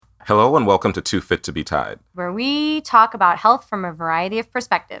Hello and welcome to Too Fit to be Tied, where we talk about health from a variety of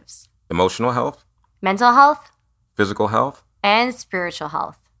perspectives. Emotional health, Mental health, physical health, and spiritual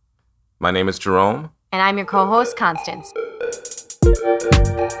health. My name is Jerome. And I'm your co-host, Constance.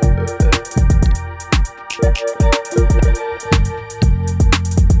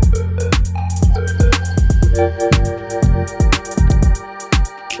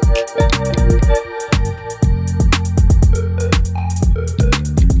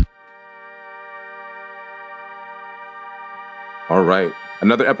 All right,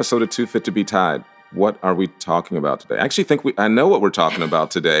 another episode of Too Fit to be Tied. What are we talking about today? I actually think I know what we're talking about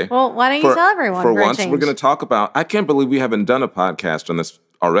today. Well, why don't you tell everyone? For once, we're going to talk about, I can't believe we haven't done a podcast on this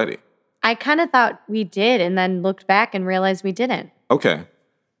already. I kind of thought we did and then looked back and realized we didn't. Okay.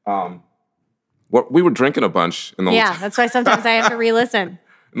 We were drinking a bunch in those. Yeah, that's why sometimes I have to re-listen.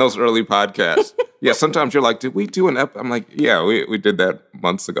 In those early podcasts. Yeah, sometimes you're like, did we do an I'm like, yeah, we did that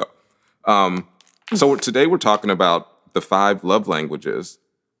months ago. So today we're talking about the 5 love languages.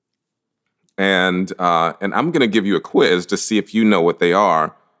 And I'm going to give you a quiz to see if you know what they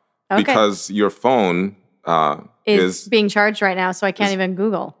are. Okay. Because your phone is being charged right now, so I can't even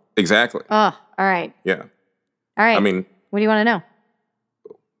Google. Exactly. Oh, all right. Yeah. All right. I mean, what do you want to know?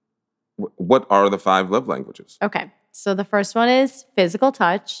 What are the 5 love languages? Okay. So the first one is physical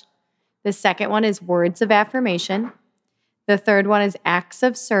touch. The second one is words of affirmation. The third one is acts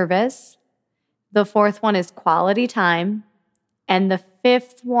of service. The fourth one is quality time. And the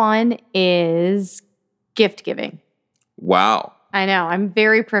fifth one is gift giving. Wow. I know. I'm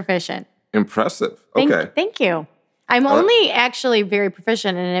very proficient. Impressive. Okay. Thank you. I'm only actually very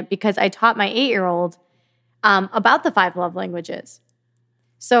proficient in it because I taught my 8-year-old about the 5 love languages.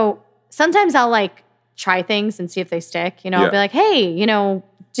 So sometimes I'll try things and see if they stick. I'll be like, hey,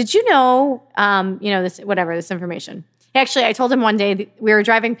 did you know, this information. Actually, I told him one day we were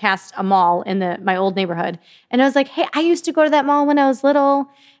driving past a mall in my old neighborhood, and I was like, hey, I used to go to that mall when I was little,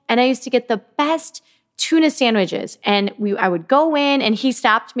 and I used to get the best tuna sandwiches. And I would go in, and he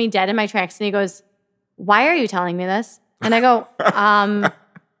stopped me dead in my tracks, and he goes, why are you telling me this? And I go,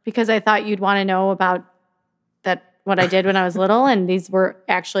 because I thought you'd want to know about what I did when I was little, and these were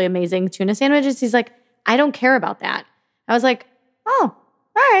actually amazing tuna sandwiches. He's like, I don't care about that. I was like, oh,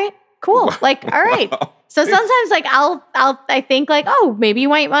 all right, cool. All right. So sometimes I think oh, maybe you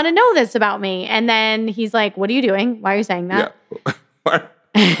might want to know this about me. And then he's like, what are you doing? Why are you saying that? Yeah.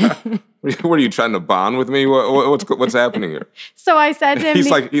 What are you trying to bond with me? What's happening here? So I said to him,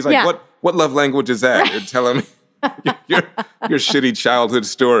 he's like, yeah. What love language is that? Right. You're telling me your shitty childhood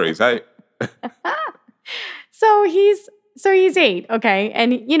stories. So he's 8, okay?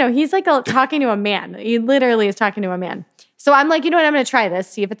 And, he's talking to a man. He literally is talking to a man. So I'm like, you know what? I'm going to try this,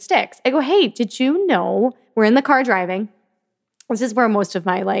 see if it sticks. I go, hey, did you know, we're in the car driving. This is where most of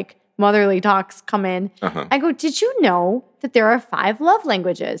my, motherly talks come in. Uh-huh. I go, did you know that there are 5 love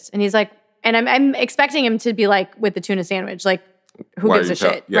languages? And he's like, and I'm expecting him to be with the tuna sandwich, who gives a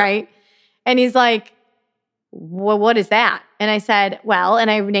shit, yeah. Right? And he's like, well, what is that? And I said, well, and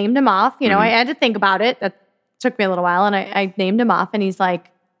I named him off. I had to think about it. That took me a little while, and I named him off, and he's like,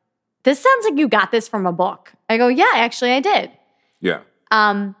 this sounds like you got this from a book. I go, yeah, actually I did. Yeah.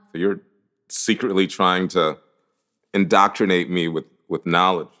 So you're secretly trying to indoctrinate me with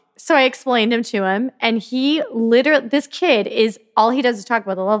knowledge. So I explained him to him, and he literally, this kid all he does is talk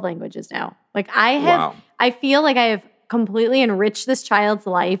about the love languages now. Wow. I feel like I have completely enriched this child's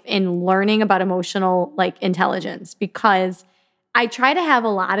life in learning about emotional intelligence, because I try to have a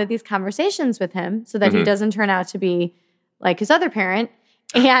lot of these conversations with him so that he doesn't turn out to be like his other parent.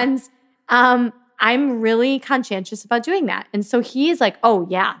 And I'm really conscientious about doing that. And so he's like, oh,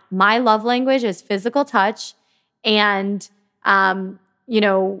 yeah, my love language is physical touch and,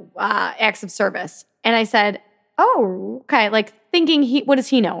 acts of service. And I said, oh, okay, thinking what does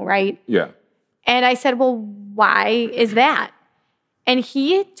he know, right? Yeah. And I said, well, why is that? And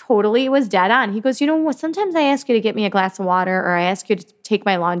he totally was dead on. He goes, sometimes I ask you to get me a glass of water, or I ask you to take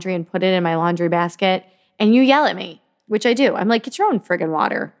my laundry and put it in my laundry basket, and you yell at me, which I do. I'm like, get your own friggin'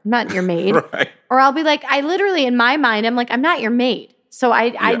 water. I'm not your maid. Right. Or I'll be like, I literally, in my mind, I'm like, I'm not your maid. So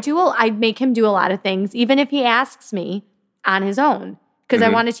I make him do a lot of things, even if he asks me on his own, because I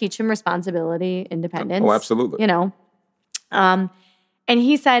want to teach him responsibility, independence. Oh, absolutely. And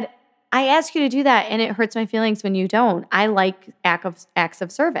he said, I ask you to do that, and it hurts my feelings when you don't. I like acts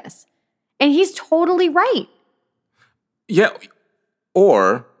of service. And he's totally right. Yeah.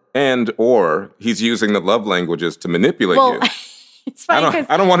 Or he's using the love languages to manipulate you. It's funny because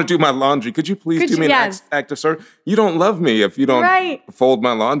I don't want to do my laundry. Could you please do me an act of service? You don't love me if you don't fold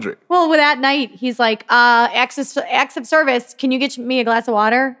my laundry. Well, that night, he's like, acts of service, can you get me a glass of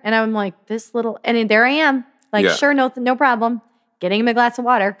water? And I'm like, and there I am. Like, sure, no problem. Getting him a glass of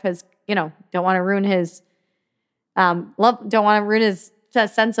water because, don't want to ruin his love, don't want to ruin his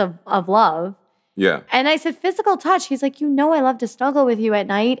sense of love. Yeah. And I said, physical touch. He's like, I love to snuggle with you at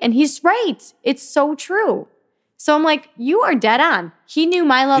night. And he's right. It's so true. So I'm like, you are dead on. He knew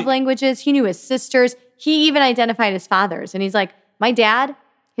my love languages. He knew his sister's. He even identified his father's. And he's like, my dad,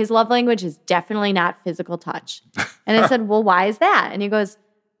 his love language is definitely not physical touch. And I said, well, why is that? And he goes,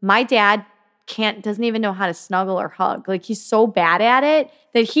 my dad doesn't even know how to snuggle or hug. Like, he's so bad at it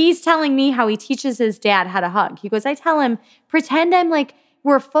that he's telling me how he teaches his dad how to hug. He goes, I tell him, pretend I'm like,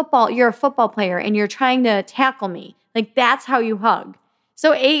 you're a football player and you're trying to tackle me. Like, that's how you hug.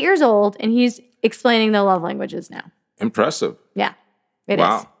 So 8 years old, and he's explaining the love languages now. Impressive. Yeah, it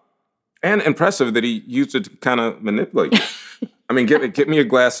is. And impressive that he used it to kind of manipulate you. I mean, get me a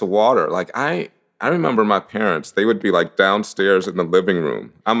glass of water. Like, I remember my parents, they would be like downstairs in the living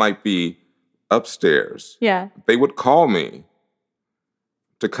room. I might be upstairs. Yeah. They would call me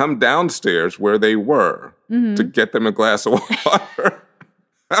to come downstairs where they were to get them a glass of water.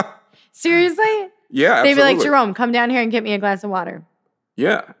 Seriously? Yeah, absolutely. They'd be like, Jerome, come down here and get me a glass of water.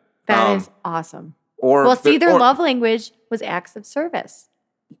 Yeah. That is awesome. Their love language was acts of service.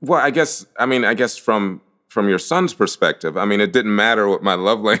 Well, I guess from your son's perspective, I mean, it didn't matter what my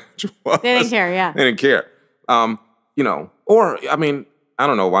love language was. They didn't care, yeah. They didn't care. I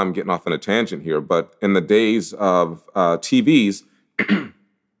don't know why I'm getting off on a tangent here, but in the days of TVs,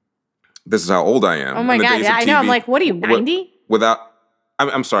 this is how old I am. Oh my God, yeah, I know. I'm like, what are you, 90?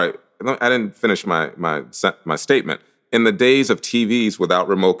 I'm sorry, I didn't finish my statement. In the days of TVs without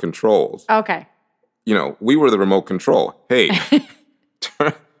remote controls. Okay. We were the remote control. Hey,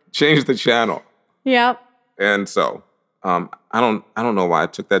 change the channel. Yep. And so, I don't know why I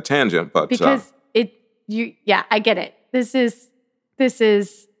took that tangent, but because I get it. This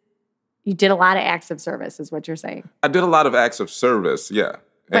is you did a lot of acts of service, is what you're saying. I did a lot of acts of service, yeah,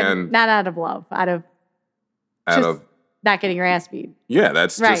 but not out of love, out of not getting your ass beat. Yeah,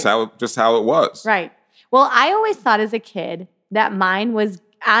 that's just how it was. Right. Well, I always thought as a kid that mine was,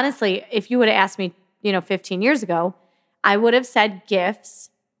 honestly, if you would have asked me, 15 years ago, I would have said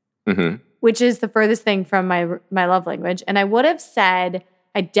gifts, which is the furthest thing from my love language. And I would have said,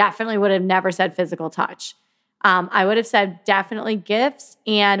 I definitely would have never said physical touch. I would have said definitely gifts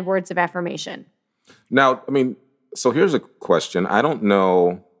and words of affirmation. Now, I mean, so here's a question. I don't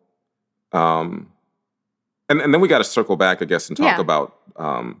know. And then we got to circle back, I guess, and talk about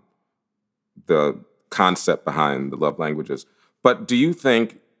the concept behind the love languages. But do you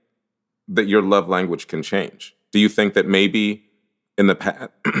think that your love language can change? Do you think that maybe in the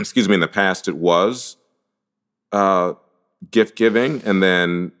past it was gift giving, and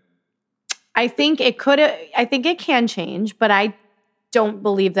then I think it can change, but I don't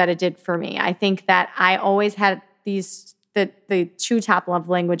believe that it did for me. I think that I always had the two top love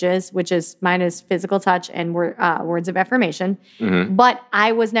languages, which is mine is physical touch and words of affirmation. But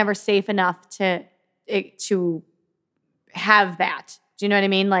I was never safe enough to have that. Do you know what I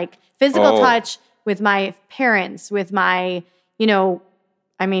mean? Like physical touch with my parents, with my, even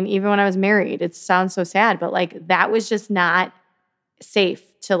when I was married, it sounds so sad, but like that was just not safe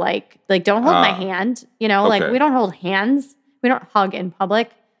to like don't hold my hand, like we don't hold hands. We don't hug in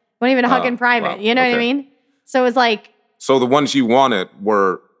public. We don't even hug in private. Wow. You know what I mean? So it was like. So the ones you wanted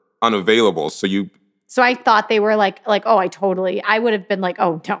were unavailable. So I thought they were like, I would have been like,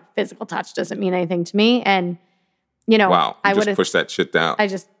 oh, no, physical touch doesn't mean anything to me. And, wow, I would have pushed that shit down. I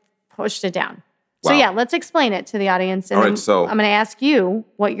just pushed it down. Wow. So yeah, let's explain it to the audience. And I'm going to ask you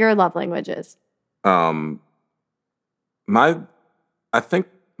what your love language is. I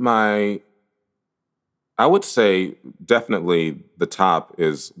would say definitely the top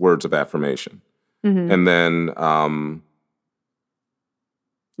is words of affirmation. And then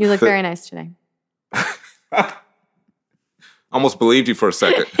you look very nice today. Almost believed you for a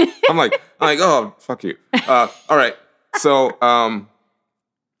second. I'm like, oh, fuck you. All right. So I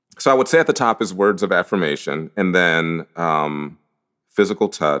would say at the top is words of affirmation, and then physical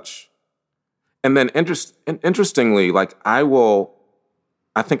touch. And then interestingly, like I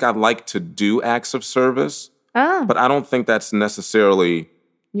think I'd like to do acts of service, but I don't think that's necessarily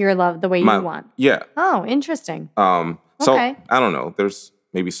your love, the way you want. Yeah. Oh, interesting. So I don't know. There's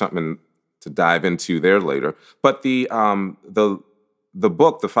maybe something to dive into there later. But the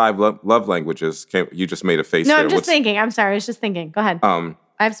book, The 5 Love Languages, you just made a face there. No, I'm just thinking. I'm sorry. I was just thinking. Go ahead. I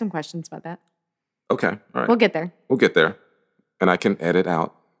have some questions about that. Okay. All right. We'll get there. and I can edit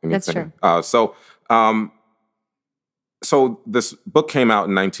out anything. That's true. So this book came out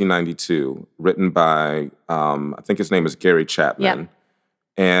in 1992, written by I think his name is Gary Chapman,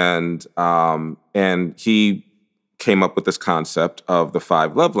 and he came up with this concept of the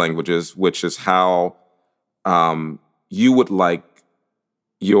 5 love languages, which is how you would like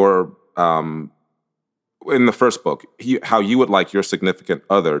your in the first book, how you would like your significant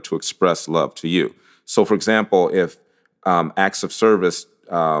other to express love to you. So, for example, if acts of service,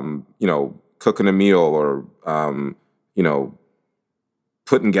 cooking a meal or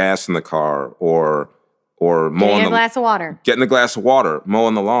putting gas in the car or getting a glass of water,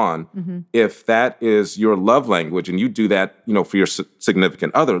 mowing the lawn. If that is your love language and you do that, for your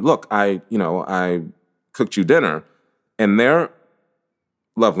significant other, look, I cooked you dinner, and their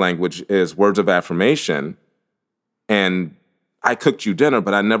love language is words of affirmation, and I cooked you dinner,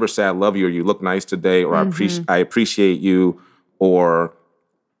 but I never say I love you or you look nice today or I appreciate you or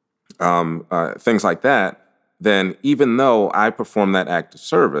things like that. Then even though I perform that act of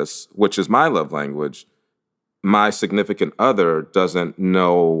service, which is my love language, my significant other doesn't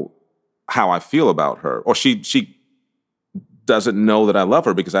know how I feel about her, or she doesn't know that I love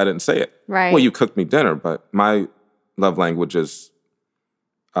her because I didn't say it. Right. Well, you cooked me dinner, but my love language is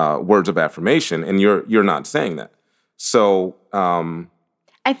words of affirmation, and you're not saying that. So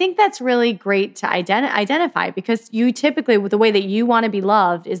I think that's really great to identify, because you typically, the way that you want to be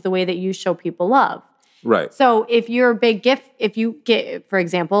loved is the way that you show people love. Right. So if you're a big if you get, for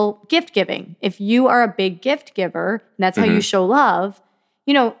example, gift giving, if you are a big gift giver, and that's how you show love,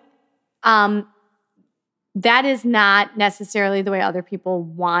 that is not necessarily the way other people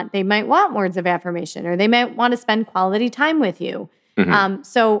want. They might want words of affirmation, or they might want to spend quality time with you.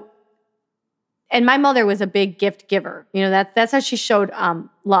 And my mother was a big gift giver. That's how she showed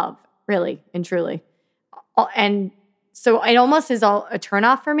love, really and truly. And so it almost is all a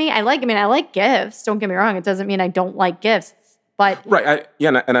turnoff for me. I like gifts. Don't get me wrong. It doesn't mean I don't like gifts, but right.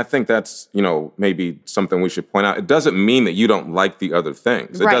 And I think that's maybe something we should point out. It doesn't mean that you don't like the other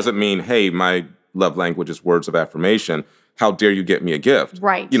things. It doesn't mean, hey, my love language is words of affirmation. How dare you get me a gift?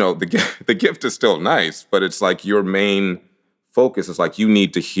 Right. The gift is still nice, but it's like your main focus is like you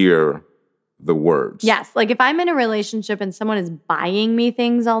need to hear the words. Yes. Like if I'm in a relationship and someone is buying me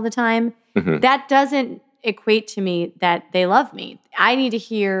things all the time, that doesn't equate to me that they love me. I need to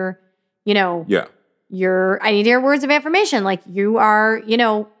hear, I need to hear words of affirmation, like you are,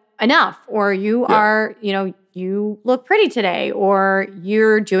 enough, or you are, you look pretty today, or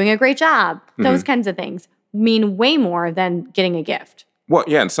you're doing a great job. Those kinds of things mean way more than getting a gift. Well,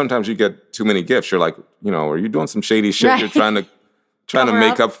 yeah, and sometimes you get too many gifts. You're like, are you doing some shady shit you're trying to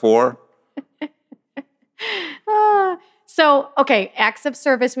make up for? So, okay, acts of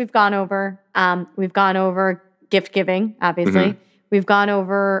service we've gone over. We've gone over gift giving, obviously. We've gone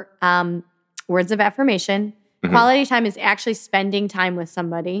over words of affirmation. Quality time is actually spending time with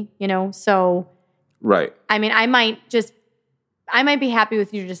somebody, so. Right. I mean, I might be happy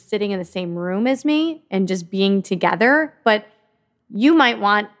with you just sitting in the same room as me and just being together, but you might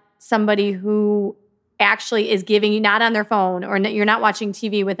want somebody who actually is giving you, not on their phone, or you're not watching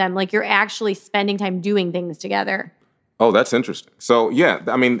TV with them, like you're actually spending time doing things together. Oh, that's interesting. So, yeah,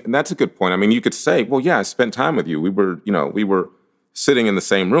 I mean, that's a good point. I mean, you could say, well, yeah, I spent time with you. We were sitting in the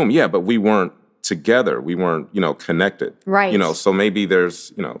same room. Yeah, but we weren't together. We weren't, connected. Right. So maybe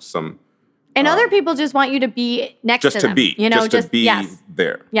there's, some. And other people just want you to be next to them. Just to be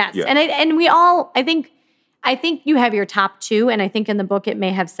there. Yes. Yeah. And we all, I think you have your top 2, and I think in the book it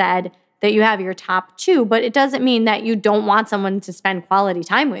may have said that you have your top 2, but it doesn't mean that you don't want someone to spend quality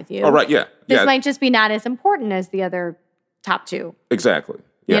time with you. Oh, right, yeah. This might just be not as important as the other top 2. Exactly.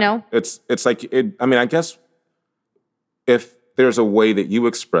 Yeah. It's like, I guess if there's a way that you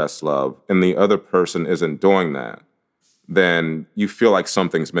express love and the other person isn't doing that, then you feel like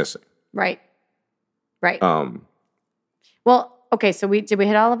something's missing. Right. Well, okay, so did we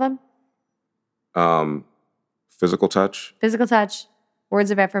hit all of them? Physical touch, words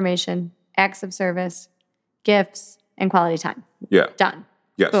of affirmation, acts of service, gifts, and quality time. Yeah. Done.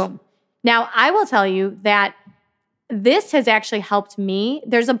 Yes. Boom. Now, I will tell you that this has actually helped me.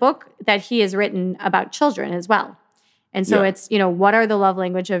 There's a book that he has written about children as well. And so it's, what are the love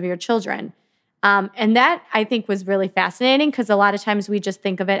language of your children? And that, I think, was really fascinating, because a lot of times we just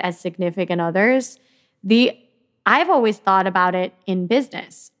think of it as significant others. I've always thought about it in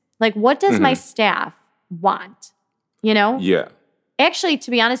business. Like, what does my staff want? Yeah. Actually, to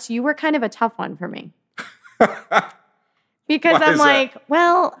be honest, you were kind of a tough one for me. Because I'm like,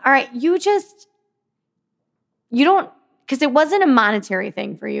 well, all right, you don't, because it wasn't a monetary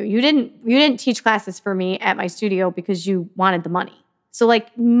thing for you. You didn't teach classes for me at my studio because you wanted the money. So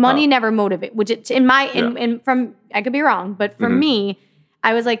like money never motivated, which from I could be wrong, but for me,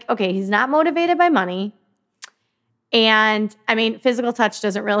 I was like, okay, he's not motivated by money. And I mean, physical touch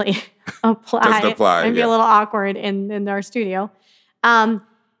doesn't really apply. Doesn't apply. It'd be a little awkward in our studio.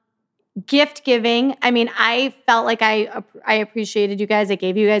 Gift giving. I mean, I felt like I appreciated you guys. I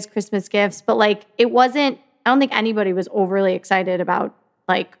gave you guys Christmas gifts, but like it wasn't. I don't think anybody was overly excited about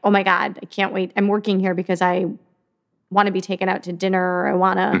like, oh my God, I can't wait. I'm working here because I want to be taken out to dinner or I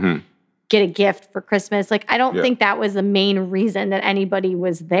want to get a gift for Christmas. Like, I don't think that was the main reason that anybody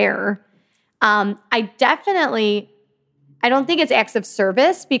was there. I don't think it's acts of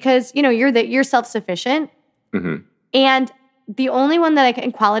service because, you know, you're self-sufficient. And the only one that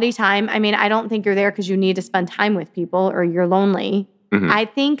in quality time, I mean, I don't think you're there because you need to spend time with people or you're lonely. I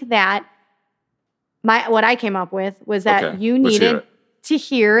think that what I came up with was that you needed to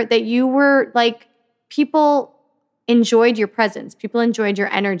hear that you were like, people enjoyed your presence. People enjoyed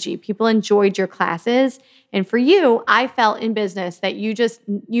your energy. People enjoyed your classes. And for you, I felt in business that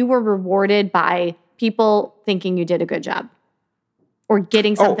you were rewarded by people thinking you did a good job or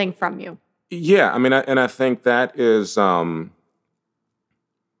getting something from you. Yeah. I mean, I think that is, I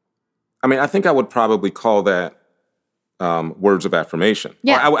think I would probably call that words of affirmation.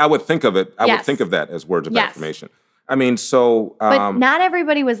 Yeah. I would think of it. I would think of that as words of affirmation. I mean, so... but not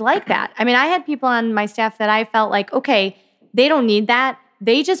everybody was like that. I mean, I had people on my staff that I felt like, okay, they don't need that.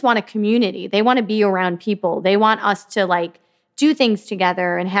 They just want a community. They want to be around people. They want us to like do things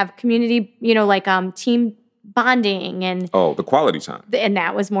together and have community, you know, like team bonding and... Oh, the quality time. And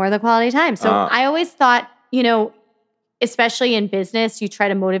that was more the quality time. So I always thought, you know, especially in business, you try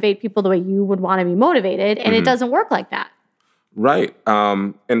to motivate people the way you would want to be motivated, and it doesn't work like that. Right.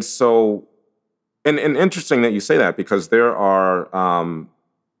 And so... And interesting that you say that because there are,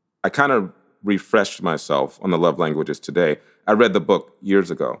 I kind of refreshed myself on the love languages today. I read the book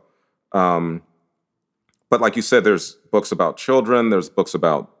years ago. But like you said, there's books about children, there's books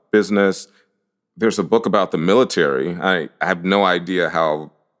about business, there's a book about the military. I have no idea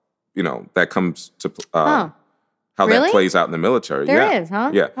how, you know, that comes to, how really? that plays out in the military. There is, huh?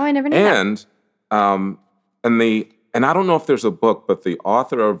 Yeah. Oh, I never knew that. And I don't know if there's a book, but the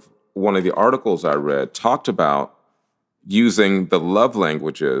author of one of the articles I read talked about using the love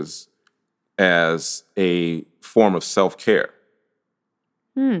languages as a form of self-care.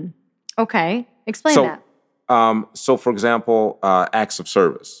 Okay. Explain that. So, for example, acts of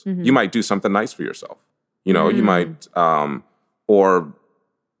service. You might do something nice for yourself. You know, you might, some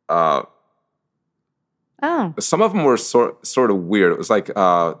of them were sort of weird. It was like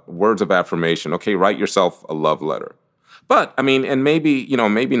words of affirmation. Okay, write yourself a love letter. But, I mean, and maybe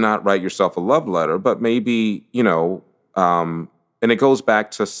not write yourself a love letter, but maybe, you know, and it goes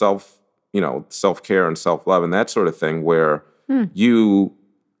back to self-care and self-love and that sort of thing where you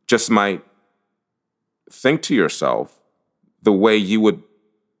just might think to yourself the way you would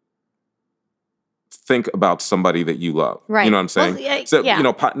think about somebody that you love. Right. You know what I'm saying? Well, so, you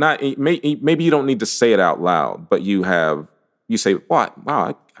know, maybe you don't need to say it out loud, but you say,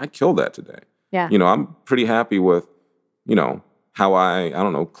 wow, I killed that today. Yeah. You know, I'm pretty happy with, you know, how I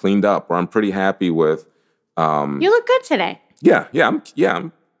don't know, cleaned up, or I'm pretty happy with. You look good today. Yeah, I'm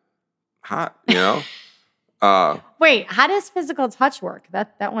hot, you know. Wait, how does physical touch work?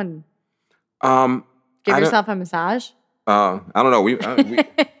 That one. Give yourself a massage. I don't know.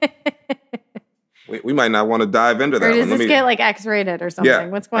 We might not want to dive into that. Or does this get like X-rated or something? Yeah,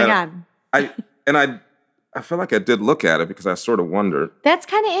 what's going on? I feel like I did look at it because I sort of wondered. That's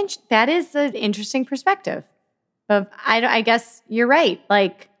kind of that is an interesting perspective. I guess you're right.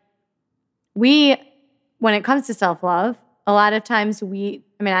 Like when it comes to self-love, a lot of times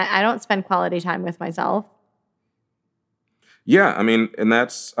I don't spend quality time with myself. Yeah. I mean, and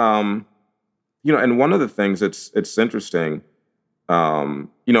that's, you know, and one of the things it's interesting, you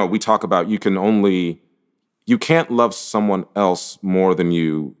know, we talk about you can't love someone else more than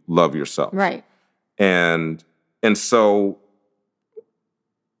you love yourself. Right. And so,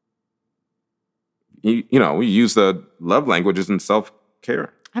 you know, we use the love languages in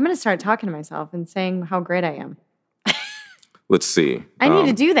self-care. I'm going to start talking to myself and saying how great I am. Let's see. I need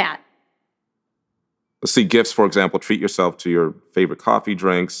to do that. Let's see. Gifts, for example, treat yourself to your favorite coffee,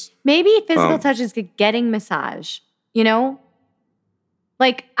 drinks. Maybe physical touch is getting massage, you know?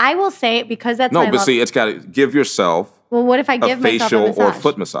 Like, I will say it because that's my love. See, it's got to give yourself well, what if I give myself a facial massage? or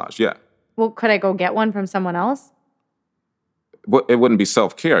foot massage, yeah. Well, could I go get one from someone else? Well, it wouldn't be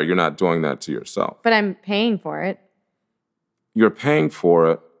self-care. You're not doing that to yourself. But I'm paying for it. You're paying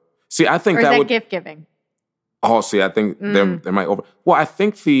for it. See, I think or is that gift giving? Oh, see, I think there might over. Well, I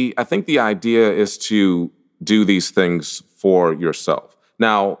think the idea is to do these things for yourself.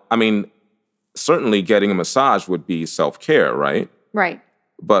 Now, I mean, certainly getting a massage would be self-care, right? Right.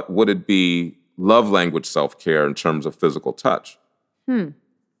 But would it be love language self-care in terms of physical touch?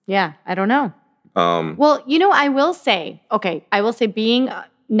 Yeah, I don't know. Well, I will say being,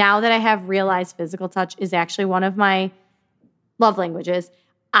 now that I have realized physical touch is actually one of my love languages,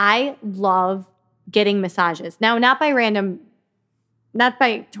 I love getting massages. Now, not by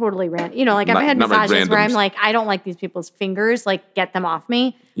totally random, I've had massages where I'm like, I don't like these people's fingers, like get them off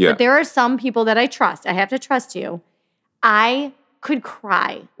me. Yeah. But there are some people that I trust. I have to trust you. I could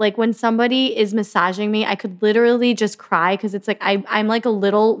cry. Like when somebody is massaging me, I could literally just cry because it's like I'm like a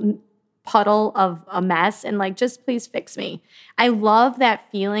little puddle of a mess and like, just please fix me. I love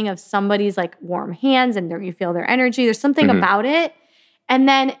that feeling of somebody's like warm hands and you feel their energy. There's something about it. And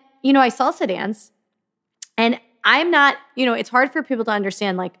then, I salsa dance and I'm not, it's hard for people to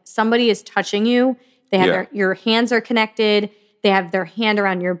understand, like somebody is touching you. They have your hands are connected. They have their hand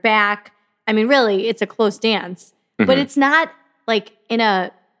around your back. I mean, really, it's a close dance, but it's not like in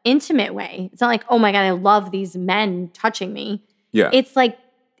a intimate way. It's not like, oh my God, I love these men touching me. Yeah. It's like,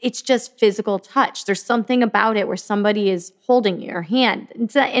 it's just physical touch. There's something about it where somebody is holding your hand.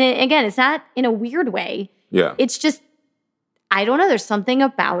 It's not in a weird way. Yeah. It's just, I don't know. There's something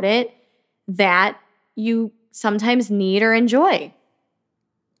about it that you sometimes need or enjoy.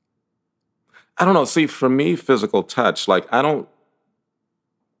 I don't know. See, for me, physical touch, like I don't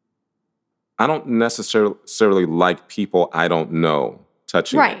necessarily like people I don't know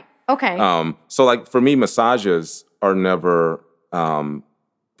touching me. Right. Okay. So like for me, massages are never,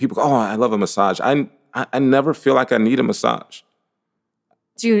 people go, oh, I love a massage. I never feel like I need a massage.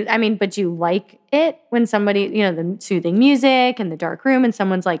 Do you like it when somebody, the soothing music and the dark room and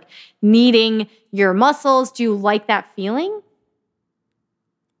someone's like kneading your muscles? Do you like that feeling?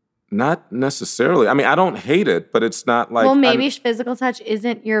 Not necessarily. I mean, I don't hate it, but it's not like... Well, maybe physical touch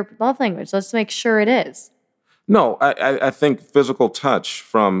isn't your love language. Let's make sure it is. No, I think physical touch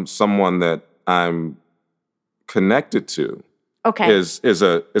from someone that I'm connected to is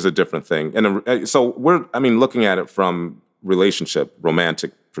a different thing. And so we're looking at it from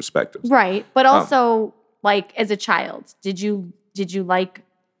romantic perspectives. Right. But also like as a child, did you like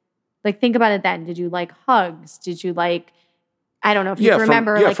think about it then. Did you like hugs? Did you like, I don't know if you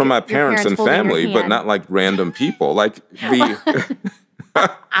remember. From my parents and family, but not like random people. Like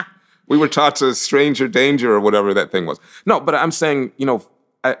we were taught to stranger danger or whatever that thing was. No, but I'm saying,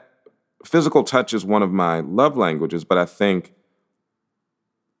 physical touch is one of my love languages, but I think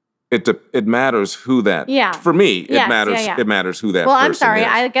it matters who that. Yeah. For me, it matters. Yeah. It matters who that. Well, person I'm sorry. Is.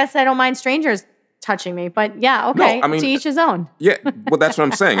 I guess I don't mind strangers touching me, but yeah, okay. No, to each his own. Yeah. Well, that's what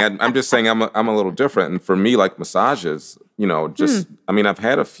I'm saying. I'm just saying I'm a little different, and for me, like massages, I've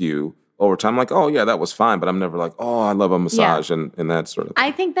had a few over time. Like, oh yeah, that was fine, but I'm never like, oh, I love a massage and that sort of thing.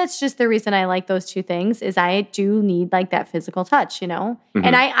 I think that's just the reason I like those two things is I do need like that physical touch, and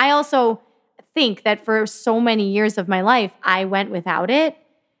I also think that for so many years of my life, I went without it.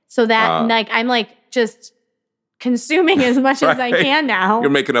 So that I'm like just consuming as much as I can now. You're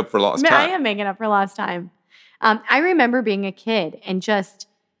making up for lost time. I am making up for lost time. I remember being a kid and just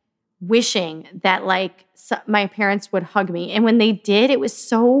wishing that like my parents would hug me. And when they did, it was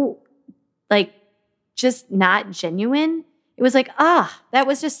so like just not genuine. It was like, that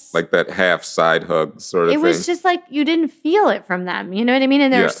was just... like that half side hug sort of thing. It was just like you didn't feel it from them. You know what I mean?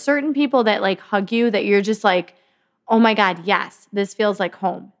 And there are certain people that like hug you that you're just like, oh my God, yes, this feels like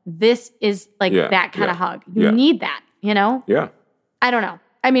home. This is like that kind of hug. You need that, Yeah. I don't know.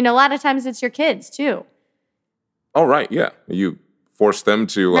 I mean, a lot of times it's your kids too. Oh, right, yeah. You force them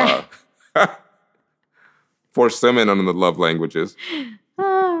to, force them in on the love languages.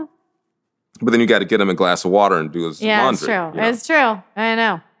 But then you got to get them a glass of water and do his laundry. Yeah, it's true. It's true. I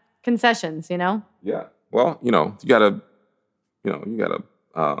know. Concessions, Yeah. Well, you got to,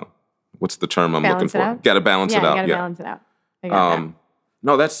 what's the term I'm looking for? Got to balance it out. Yeah, got to balance it out. I got that.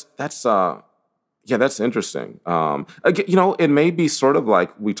 No, that's interesting. It may be sort of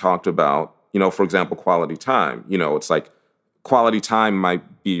like we talked about, for example, quality time. It's like quality time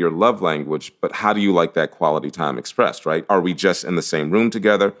might be your love language, but how do you like that quality time expressed, right? Are we just in the same room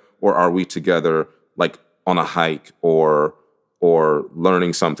together, or are we together like on a hike or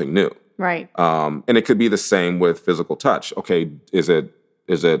learning something new? Right. And it could be the same with physical touch. Okay, is it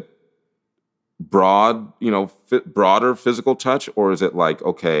broader physical touch, or is it like,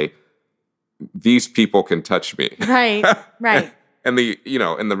 okay, these people can touch me, right, and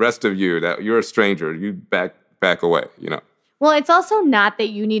and the rest of you that you're a stranger, you back away, Well, it's also not that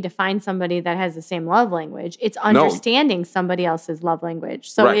you need to find somebody that has the same love language. It's understanding somebody else's love language.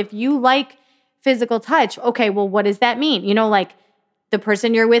 So if you like physical touch, okay, well, what does that mean? Like the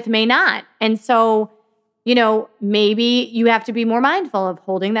person you're with may not. And so, maybe you have to be more mindful of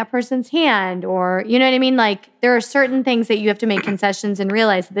holding that person's hand or, you know what I mean? Like there are certain things that you have to make concessions and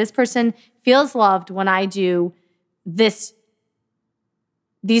realize this person feels loved when I do these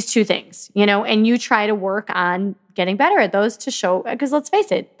two things, and you try to work on getting better at those to show, because let's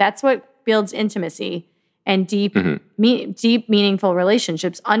face it, that's what builds intimacy and deep, meaningful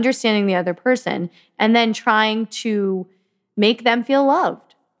relationships, understanding the other person and then trying to make them feel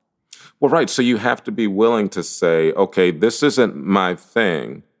loved. Well, right. So you have to be willing to say, okay, this isn't my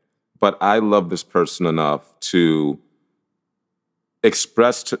thing, but I love this person enough to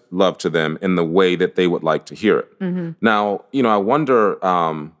express love to them in the way that they would like to hear it. Mm-hmm. Now, I wonder,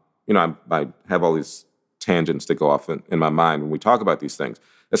 I have all these tangents that go off in my mind when we talk about these things.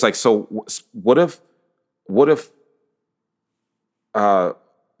 It's like, so what if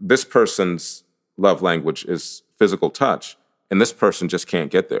this person's love language is physical touch and this person just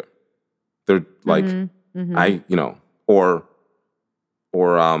can't get there? They're like, well,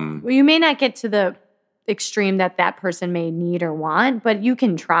 you may not get to the extreme that person may need or want, but you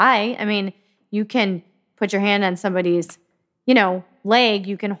can try. I mean, you can put your hand on somebody's, leg,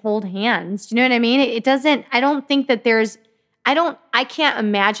 you can hold hands. Do you know what I mean? It doesn't, I don't think that I can't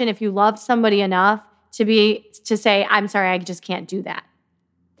imagine if you love somebody enough to say, I'm sorry, I just can't do that.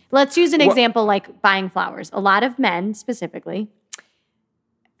 Let's use an example like buying flowers. A lot of men specifically,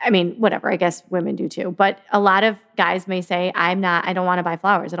 I mean, whatever, I guess women do too, but a lot of guys may say, I don't want to buy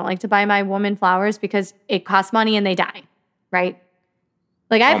flowers. I don't like to buy my woman flowers because it costs money and they die, right?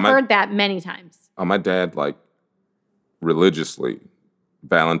 Like I've heard that many times. My dad, religiously,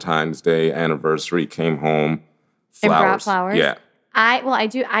 Valentine's Day, anniversary, came home, flowers. And brought flowers? Yeah.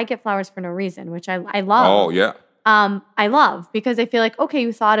 I get flowers for no reason, which I love. Oh, yeah. I love because I feel like, okay,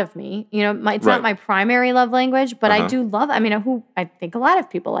 you thought of me. It's not my primary love language, but I do love, I think a lot of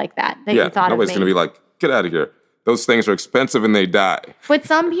people like that you thought of me. Nobody's going to be like, get out of here. Those things are expensive and they die. But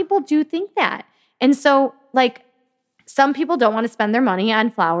some people do think that. And so, some people don't want to spend their money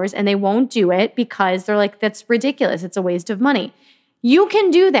on flowers and they won't do it because they're like, that's ridiculous. It's a waste of money. You can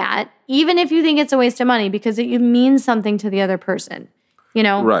do that even if you think it's a waste of money because it means something to the other person,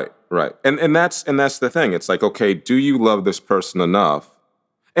 Right. And that's the thing. It's like, okay, do you love this person enough?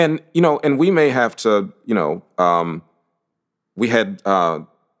 And, and we may have to, we had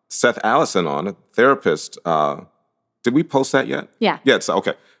Seth Allison on, a therapist. Did we post that yet? Yeah. Yeah,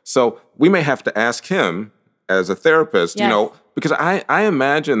 okay. So we may have to ask him as a therapist, because I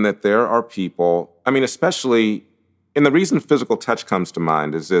imagine that there are people, especially, and the reason physical touch comes to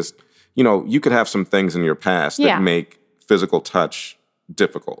mind is just, you could have some things in your past that make physical touch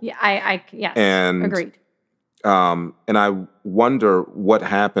difficult. Yeah, yes, and agreed. And I wonder what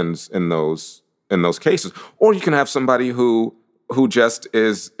happens in those cases. Or you can have somebody who just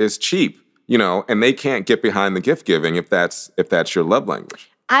is cheap, and they can't get behind the gift giving if that's your love language.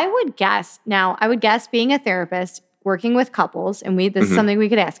 I would guess being a therapist, working with couples, and this is something we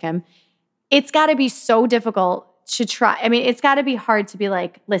could ask him, it's got to be so difficult to try. It's got to be hard to be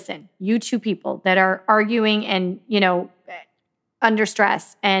like, listen, you two people that are arguing and, under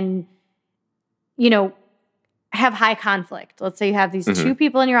stress and, have high conflict. Let's say you have these two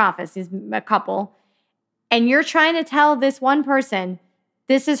people in your office, a couple, and you're trying to tell this one person,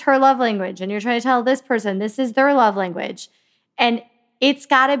 this is her love language. And you're trying to tell this person, this is their love language. And it's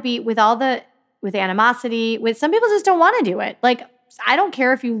got to be with animosity, with some people just don't want to do it. Like, I don't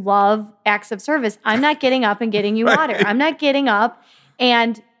care if you love acts of service. I'm not getting up and getting you water. I'm not getting up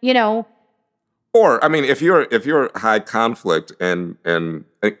and, Or, if you're high conflict and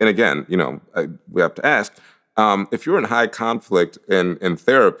again, we have to ask, if you're in high conflict in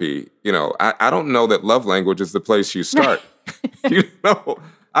therapy, I don't know that love language is the place you start.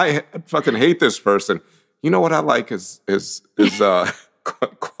 I fucking hate this person. You know what I like is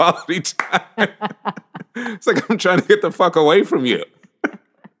quality time. It's like I'm trying to get the fuck away from you.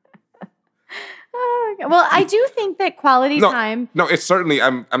 Well, I do think that quality time. No, it's certainly.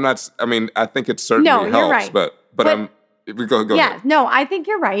 I'm not. I think it certainly helps. You're right. But we go. Yeah. Ahead. No, I think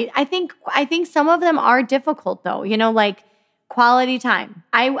you're right. I think some of them are difficult though. Like quality time.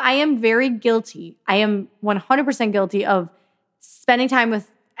 I am very guilty. I am 100% guilty of spending time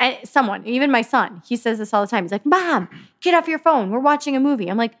with someone, even my son. He says this all the time. He's like, Mom, get off your phone. We're watching a movie.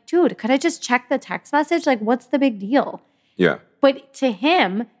 I'm like, dude, could I just check the text message? Like, what's the big deal? Yeah. But to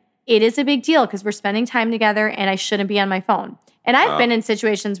him, it is a big deal because we're spending time together and I shouldn't be on my phone. And I've been in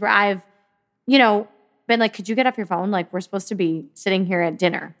situations where I've, been been like, could you get off your phone? Like, we're supposed to be sitting here at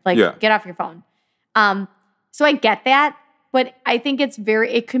dinner. Like, get off your phone. So I get that, but I think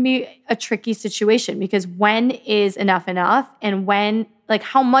it can be a tricky situation because when is enough and when, like,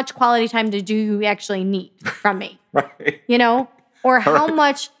 how much quality time do you actually need from me? Right. You know? Or how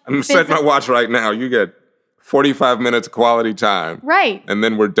much... I'm setting my watch right now. You get 45 minutes quality time. Right. And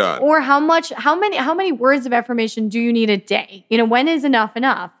then we're done. Or how many words of affirmation do you need a day? You know, when is enough?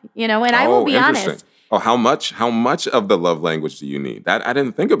 You know, and I will be honest. Oh, how much of the love language do you need? That I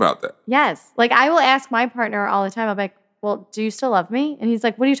didn't think about that. Yes. Like I will ask my partner all the time, I'm like, well, do you still love me? And he's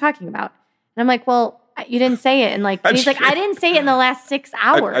like, what are you talking about? And I'm like, well, you didn't say it. And he's like, I didn't say it in the last 6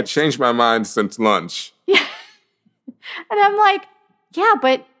 hours. I changed my mind since lunch. Yeah. And I'm like, yeah,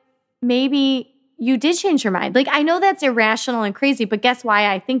 but maybe you did change your mind. Like, I know that's irrational and crazy, but guess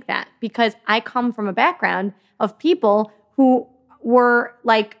why I think that? Because I come from a background of people who were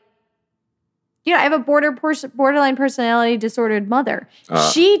like, you know, I have a borderline personality disordered mother.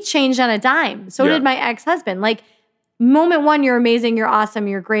 She changed on a dime. So did my ex-husband. Like, moment one, you're amazing, you're awesome,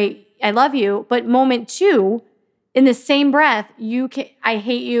 you're great, I love you. But moment two, in the same breath, I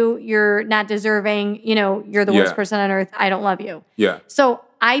hate you, you're not deserving, you know, you're the worst person on earth, I don't love you. Yeah. So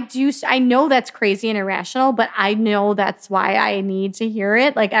I know that's crazy and irrational, but I know that's why I need to hear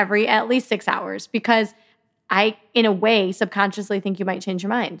it like at least 6 hours because I, in a way, subconsciously think you might change your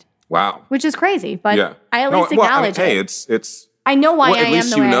mind. Wow. Which is crazy, but I at least acknowledge it. Hey, it's. I know why I am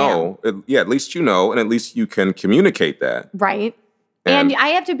the way I am. At least you know, and at least you can communicate that. Right. And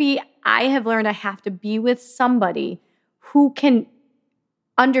I have learned I have to be with somebody who can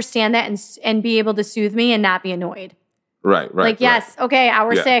understand that and be able to soothe me and not be annoyed. Right. Like, yes, okay,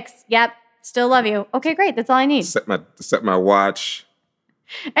 hour 6. Yep, still love you. Okay, great. That's all I need. Set my watch.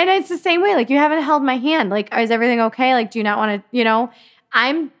 And it's the same way. Like, you haven't held my hand. Like, is everything okay? Like, do you not want to, you know?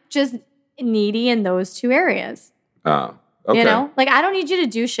 I'm just needy in those two areas. Okay. You know? Like, I don't need you to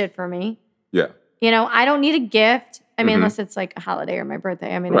do shit for me. Yeah. You know, I don't need a gift. I mean, unless it's like a holiday or my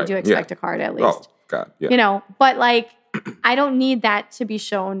birthday. I mean, I do expect a card at least. Oh, God, yeah. You know, but like, I don't need that to be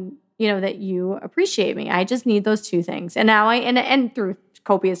shown, you know, that you appreciate me. I just need those two things. And now and through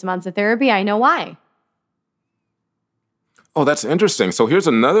copious amounts of therapy, I know why. Oh, that's interesting. So here's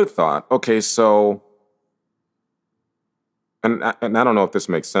another thought. Okay, so, and I don't know if this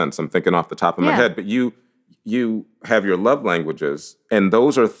makes sense. I'm thinking off the top of my head, but you have your love languages, and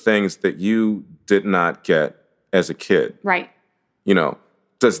those are things that you did not get as a kid. Right. You know,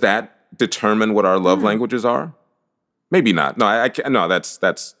 does that determine what our love languages are? Maybe not. No, I can't. No, that's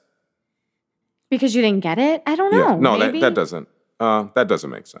because you didn't get it. I don't know. Yeah. No, maybe. that doesn't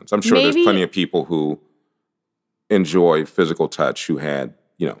make sense. I'm sure there's plenty of people who enjoy physical touch who had,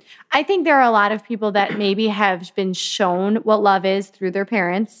 you know. I think there are a lot of people that maybe have been shown what love is through their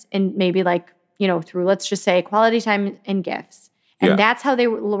parents, and maybe like, you know, through, let's just say, quality time and gifts. And that's how they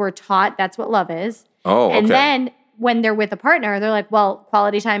were taught that's what love is. Oh, okay. And then when they're with a partner, they're like, well,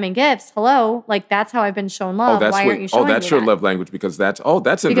 quality time and gifts, hello. Like, that's how I've been shown love. Why aren't you showing me that's your that? love language that's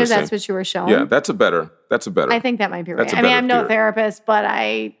interesting. Because that's what you were shown. Yeah, that's a better. I think that might be right. I mean, I'm no therapist, but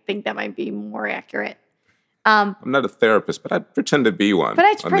I think that might be more accurate. I'm not a therapist, but I pretend to be one on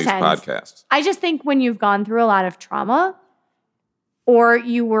these podcasts. I just think when you've gone through a lot of trauma, or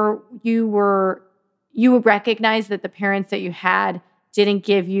you would recognize that the parents that you had didn't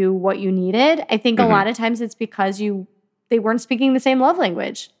give you what you needed. I think a lot of times it's because they weren't speaking the same love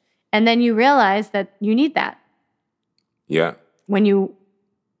language. And then you realize that you need that. Yeah. When you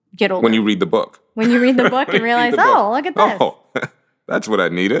get older. When you read the book. When you read the book and realize, look at this. Oh, that's what I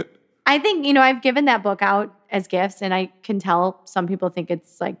needed. I think, you know, I've given that book out as gifts, and I can tell some people think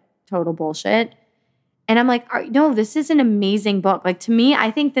it's like total bullshit. And I'm like, no, this is an amazing book. Like, to me,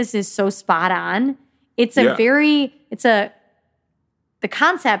 I think this is so spot on. It's the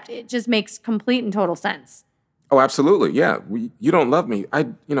concept, it just makes complete and total sense. Oh, absolutely. Yeah. You don't love me. I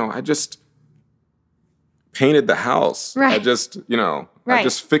just painted the house. Right. I just, I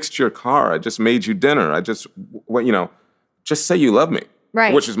just fixed your car. I just made you dinner. I just, just say you love me.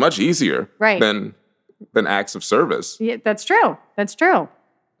 Right. Which is much easier than acts of service. Yeah, that's true. That's true.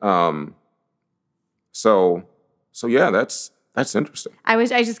 So yeah, that's interesting.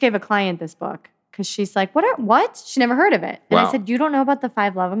 I just gave a client this book because she's like, what? She never heard of it. And I said, you don't know about the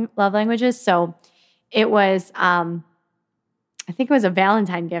 5 love languages? So it was, I think it was a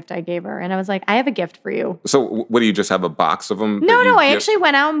Valentine gift I gave her. And I was like, I have a gift for you. So what, do you just have a box of them? No, I actually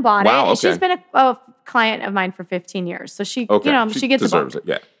went out and bought it. And okay. she's been a client of mine for 15 years. So she gets deserves a book. It,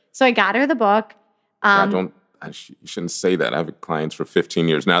 yeah. So I got her the book. You shouldn't say that. I've had clients for 15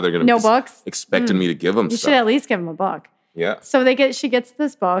 years. Now they're going to books? expecting me to give them You stuff. should at least give them a book. Yeah. So she gets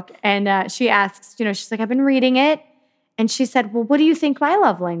this book and she asks, she's like, I've been reading it. And she said, well, what do you think my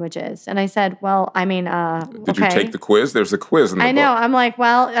love language is? And I said, well, I mean, Did you take the quiz? There's a quiz in the book. I know. I'm like,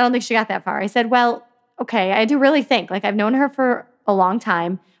 well, I don't think she got that far. I said, well, okay, I do really think, like, I've known her for a long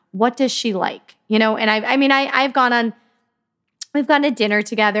time. What does she like? And we've gone to dinner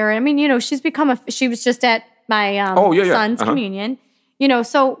together. And I mean, she was just at my son's communion,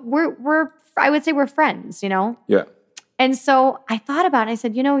 so I would say we're friends, Yeah. And so I thought about it. I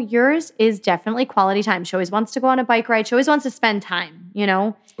said, yours is definitely quality time. She always wants to go on a bike ride. She always wants to spend time,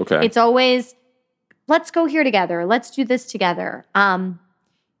 Okay. It's always, let's go here together. Let's do this together. And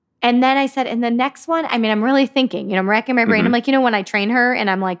then I said, and the next one, I mean, I'm really thinking, I'm racking my brain. I'm like, when I train her and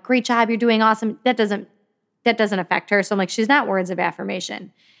I'm like, great job, you're doing awesome. That doesn't affect her. So I'm like, she's not words of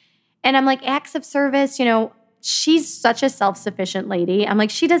affirmation. And I'm like, acts of service, she's such a self-sufficient lady. I'm like,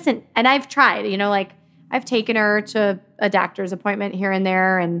 she doesn't, and I've tried, I've taken her to a doctor's appointment here and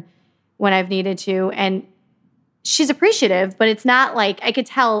there and when I've needed to. And she's appreciative, but it's not like, I could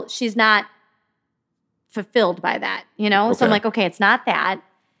tell she's not fulfilled by that, Okay. So I'm like, okay, it's not that.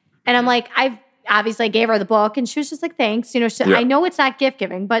 And I'm like, I gave her the book and she was just like, thanks. I know it's not gift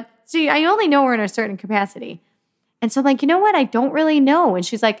giving, but see, I only know her in a certain capacity. And so I'm like, you know what? I don't really know. And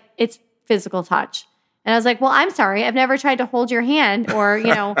she's like, it's physical touch. And I was like, well, I'm sorry. I've never tried to hold your hand or,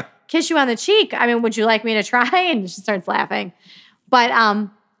 kiss you on the cheek. I mean, would you like me to try? And she starts laughing. But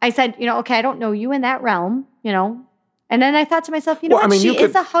I said, okay, I don't know you in that realm, And then I thought to myself, she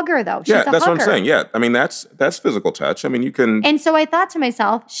is a hugger, though. She's that's what I'm saying. Yeah, I mean, that's physical touch. I mean, you can. And so I thought to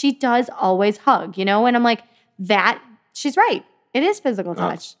myself, she does always hug, And I'm like, she's right. It is physical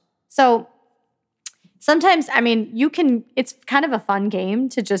touch. So sometimes, I mean, it's kind of a fun game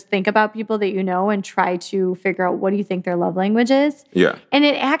to just think about people that you know and try to figure out what do you think their love language is. Yeah. And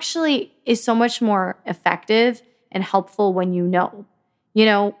it actually is so much more effective and helpful when you know.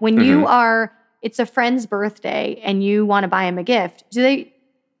 When you are, it's a friend's birthday and you want to buy him a gift, they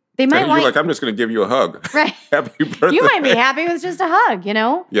might want... You're like, I'm just going to give you a hug. Right. Happy birthday. You might be happy with just a hug,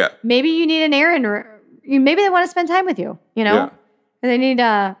 Yeah. Maybe you need an errand or maybe they want to spend time with you, Yeah. They need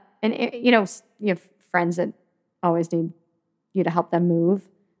you have friends that always need you to help them move.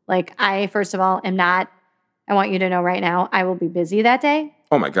 Like I, first of all, I want you to know right now, I will be busy that day.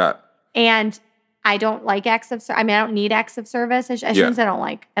 Oh my God. And I don't like acts of service. I mean, I don't need acts of service. I shouldn't say I don't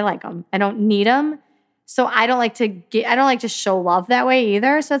like. I like them. I don't need them. So I don't like to show love that way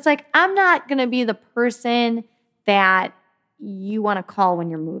either. So it's like, I'm not going to be the person that you want to call when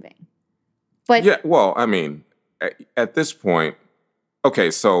you're moving. But yeah, well, I mean, at this point,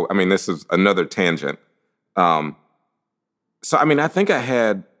 okay, so, I mean, this is another tangent. So, I mean, I think I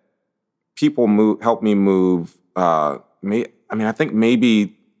had people help me move, I think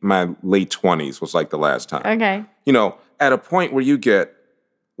maybe my late 20s was like the last time. Okay. At a point where you get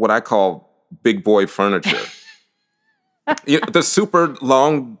what I call big boy furniture. The super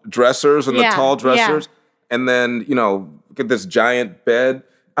long dressers and the tall dressers. Yeah. And then, get this giant bed.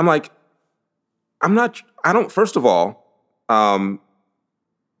 I'm like, first of all,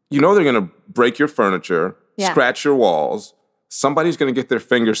 they're going to break your furniture, scratch your walls. Somebody's going to get their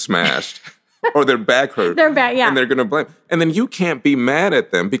finger smashed or their back hurt. Their back, yeah. And they're going to blame. And then you can't be mad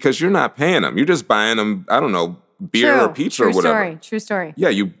at them because you're not paying them. You're just buying them, I don't know, beer or pizza or whatever. True story. Yeah,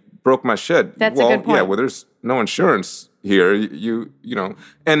 you broke my shed. That's a good point. Yeah, well, there's no insurance here. And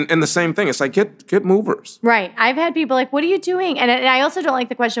the same thing. It's like, get movers. Right. I've had people like, what are you doing? And I also don't like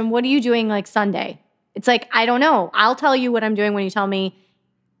the question, what are you doing like Sunday? It's like, I don't know. I'll tell you what I'm doing when you tell me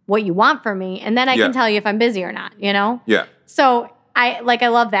what you want from me. And then I can tell you if I'm busy or not, Yeah. So I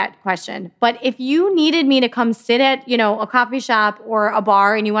love that question. But if you needed me to come sit at, a coffee shop or a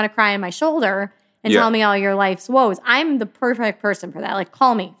bar and you want to cry on my shoulder and tell me all your life's woes, I'm the perfect person for that. Like,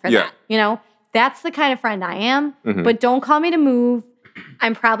 call me for that. That's the kind of friend I am. Mm-hmm. But don't call me to move.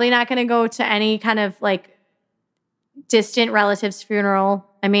 I'm probably not going to go to any kind of like distant relative's funeral.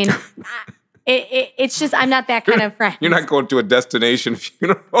 I mean, it's just, I'm not that kind of friend. You're not going to a destination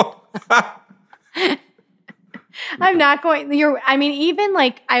funeral. I'm not going. Even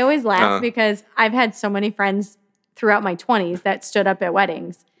like, I always laugh because I've had so many friends throughout my 20s that stood up at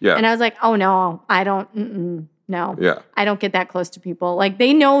weddings. Yeah. And I was like, oh no, I don't, no. Yeah. I don't get that close to people. Like,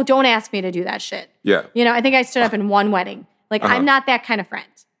 they know, don't ask me to do that shit. Yeah. I think I stood up in one wedding. Like, I'm not that kind of friend.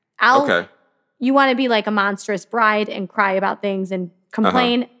 You want to be like a monstrous bride and cry about things and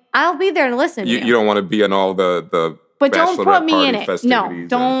complain. I'll be there to listen to you. You don't want to be in all the but don't put me in it. No,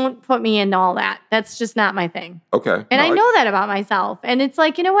 don't put me in all that. That's just not my thing. Okay. And I know that about myself. And it's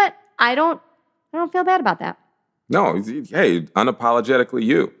like, you know what? I don't feel bad about that. No, hey, unapologetically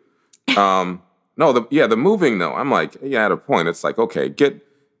you. No, No, the moving though. I'm like, yeah, at a point, it's like, okay,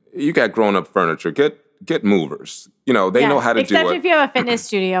 you got grown up furniture, get movers. You know, they know how to do it. Except if you have a fitness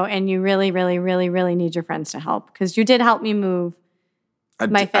studio and you really, really, really, really need your friends to help, because you did help me move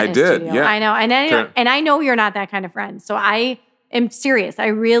my fitness studio. Yeah. I know, and I know you're not that kind of friend. So I am serious. I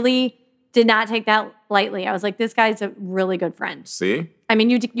really did not take that lightly. I was like, this guy's a really good friend. See? I mean,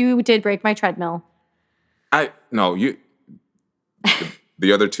 you did break my treadmill.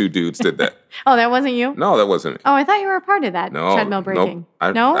 The other two dudes did that. Oh, that wasn't you? No, that wasn't me. Oh, I thought you were a part of that treadmill breaking.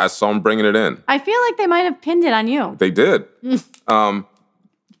 Nope. I saw them bringing it in. I feel like they might have pinned it on you. They did. But I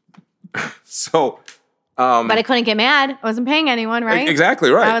couldn't get mad. I wasn't paying anyone, right?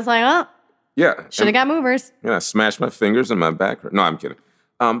 Exactly right. I was like, oh, yeah, should have got movers. Yeah, I smashed my fingers in my back. No, I'm kidding.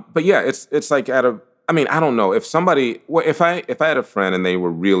 But yeah, it's like I don't know if somebody, if I had a friend and they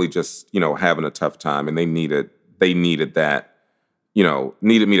were really just having a tough time and they needed that.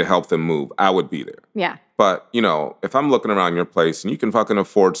 Needed me to help them move, I would be there. Yeah. But, if I'm looking around your place and you can fucking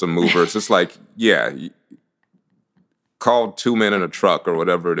afford some movers, it's like, yeah, call 2 men in a truck or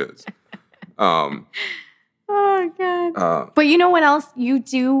whatever it is. Oh, God. But you know what else you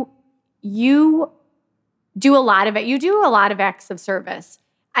do? You do a lot of it. You do a lot of acts of service.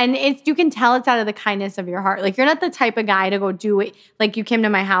 And you can tell it's out of the kindness of your heart. Like, you're not the type of guy to go do it. Like, you came to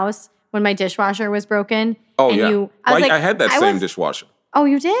my house when my dishwasher was broken. Oh, yeah. I had that same dishwasher. Oh,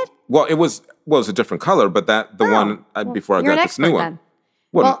 you did? Well, it was a different color, but before I got this new one.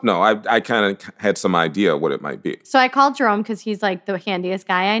 Well, no, I kind of had some idea what it might be. So I called Jerome because he's like the handiest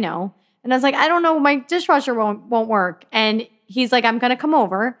guy I know. And I was like, I don't know, my dishwasher won't work. And he's like, I'm going to come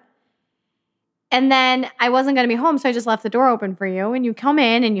over. And then I wasn't going to be home, so I just left the door open for you. And you come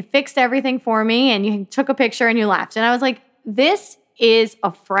in and you fixed everything for me and you took a picture and you left. And I was like, this is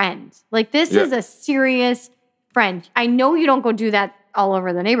a friend. Like, this is a serious friend. I know you don't go do that all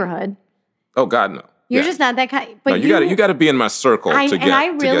over the neighborhood. Oh, God, no. You're just not that kind. But no, you got to be in my circle to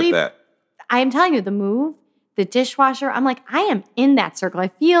get that. I am telling you, the move, the dishwasher, I'm like, I am in that circle. I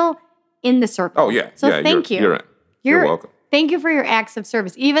feel in the circle. Oh, yeah. So thank you. You're in. You're welcome. Thank you for your acts of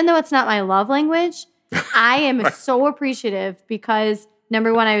service. Even though it's not my love language, I am so appreciative because,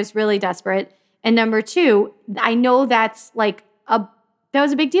 number one, I was really desperate. And number two, I know that's like that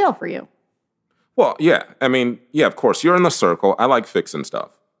was a big deal for you. Well, yeah. I mean, yeah, of course. You're in the circle. I like fixing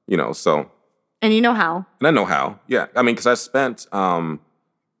stuff, so. And you know how. And I know how. Yeah. I mean, because I spent, I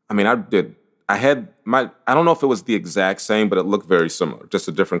had I don't know if it was the exact same, but it looked very similar, just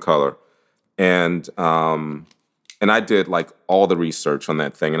a different color. And I did like all the research on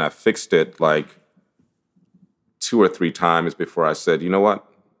that thing and I fixed it like 2 or 3 times before I said, you know what?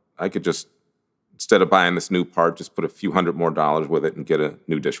 I could just, instead of buying this new part, just put a few $100 more with it and get a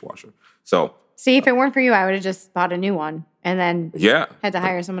new dishwasher. So. See, if it weren't for you, I would have just bought a new one and then had to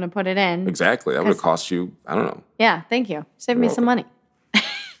hire someone to put it in. Exactly. That would have cost you, I don't know. Yeah, thank you. Save me some money.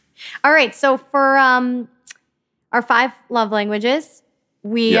 All right, so for our 5 love languages,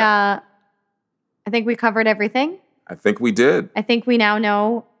 I think we covered everything. I think we did. I think we now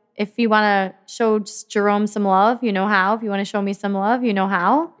know if you want to show Jerome some love, you know how. If you want to show me some love, you know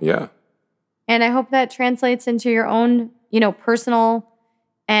how. Yeah. And I hope that translates into your own, personal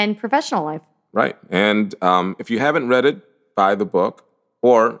and professional life. Right. And if you haven't read it, buy the book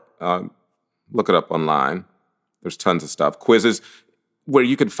or look it up online. There's tons of stuff. Quizzes where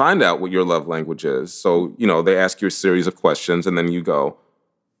you can find out what your love language is. So, they ask you a series of questions and then you go.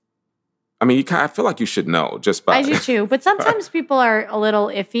 I mean, I feel like you should know just by. I do too. But sometimes people are a little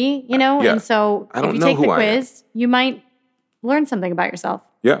iffy, And so if you take the quiz, you might learn something about yourself.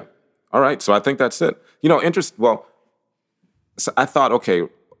 Yeah. All right. So I think that's it. So I thought, okay,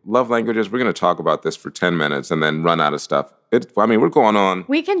 love languages, we're going to talk about this for 10 minutes and then run out of stuff. We're going on.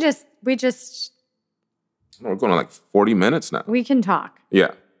 We're going on like 40 minutes now. We can talk.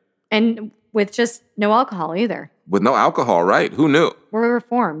 Yeah. And with just no alcohol either. With no alcohol, right? Who knew? We're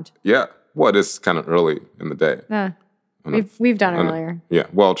reformed. Yeah. Well, it's kind of early in the day. We've done earlier. Yeah,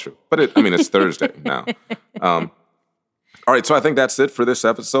 well, true. But it's Thursday now. All right, so I think that's it for this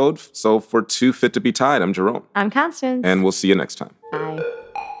episode. So for Too Fit to Be Tied, I'm Jerome. I'm Constance. And we'll see you next time. Bye.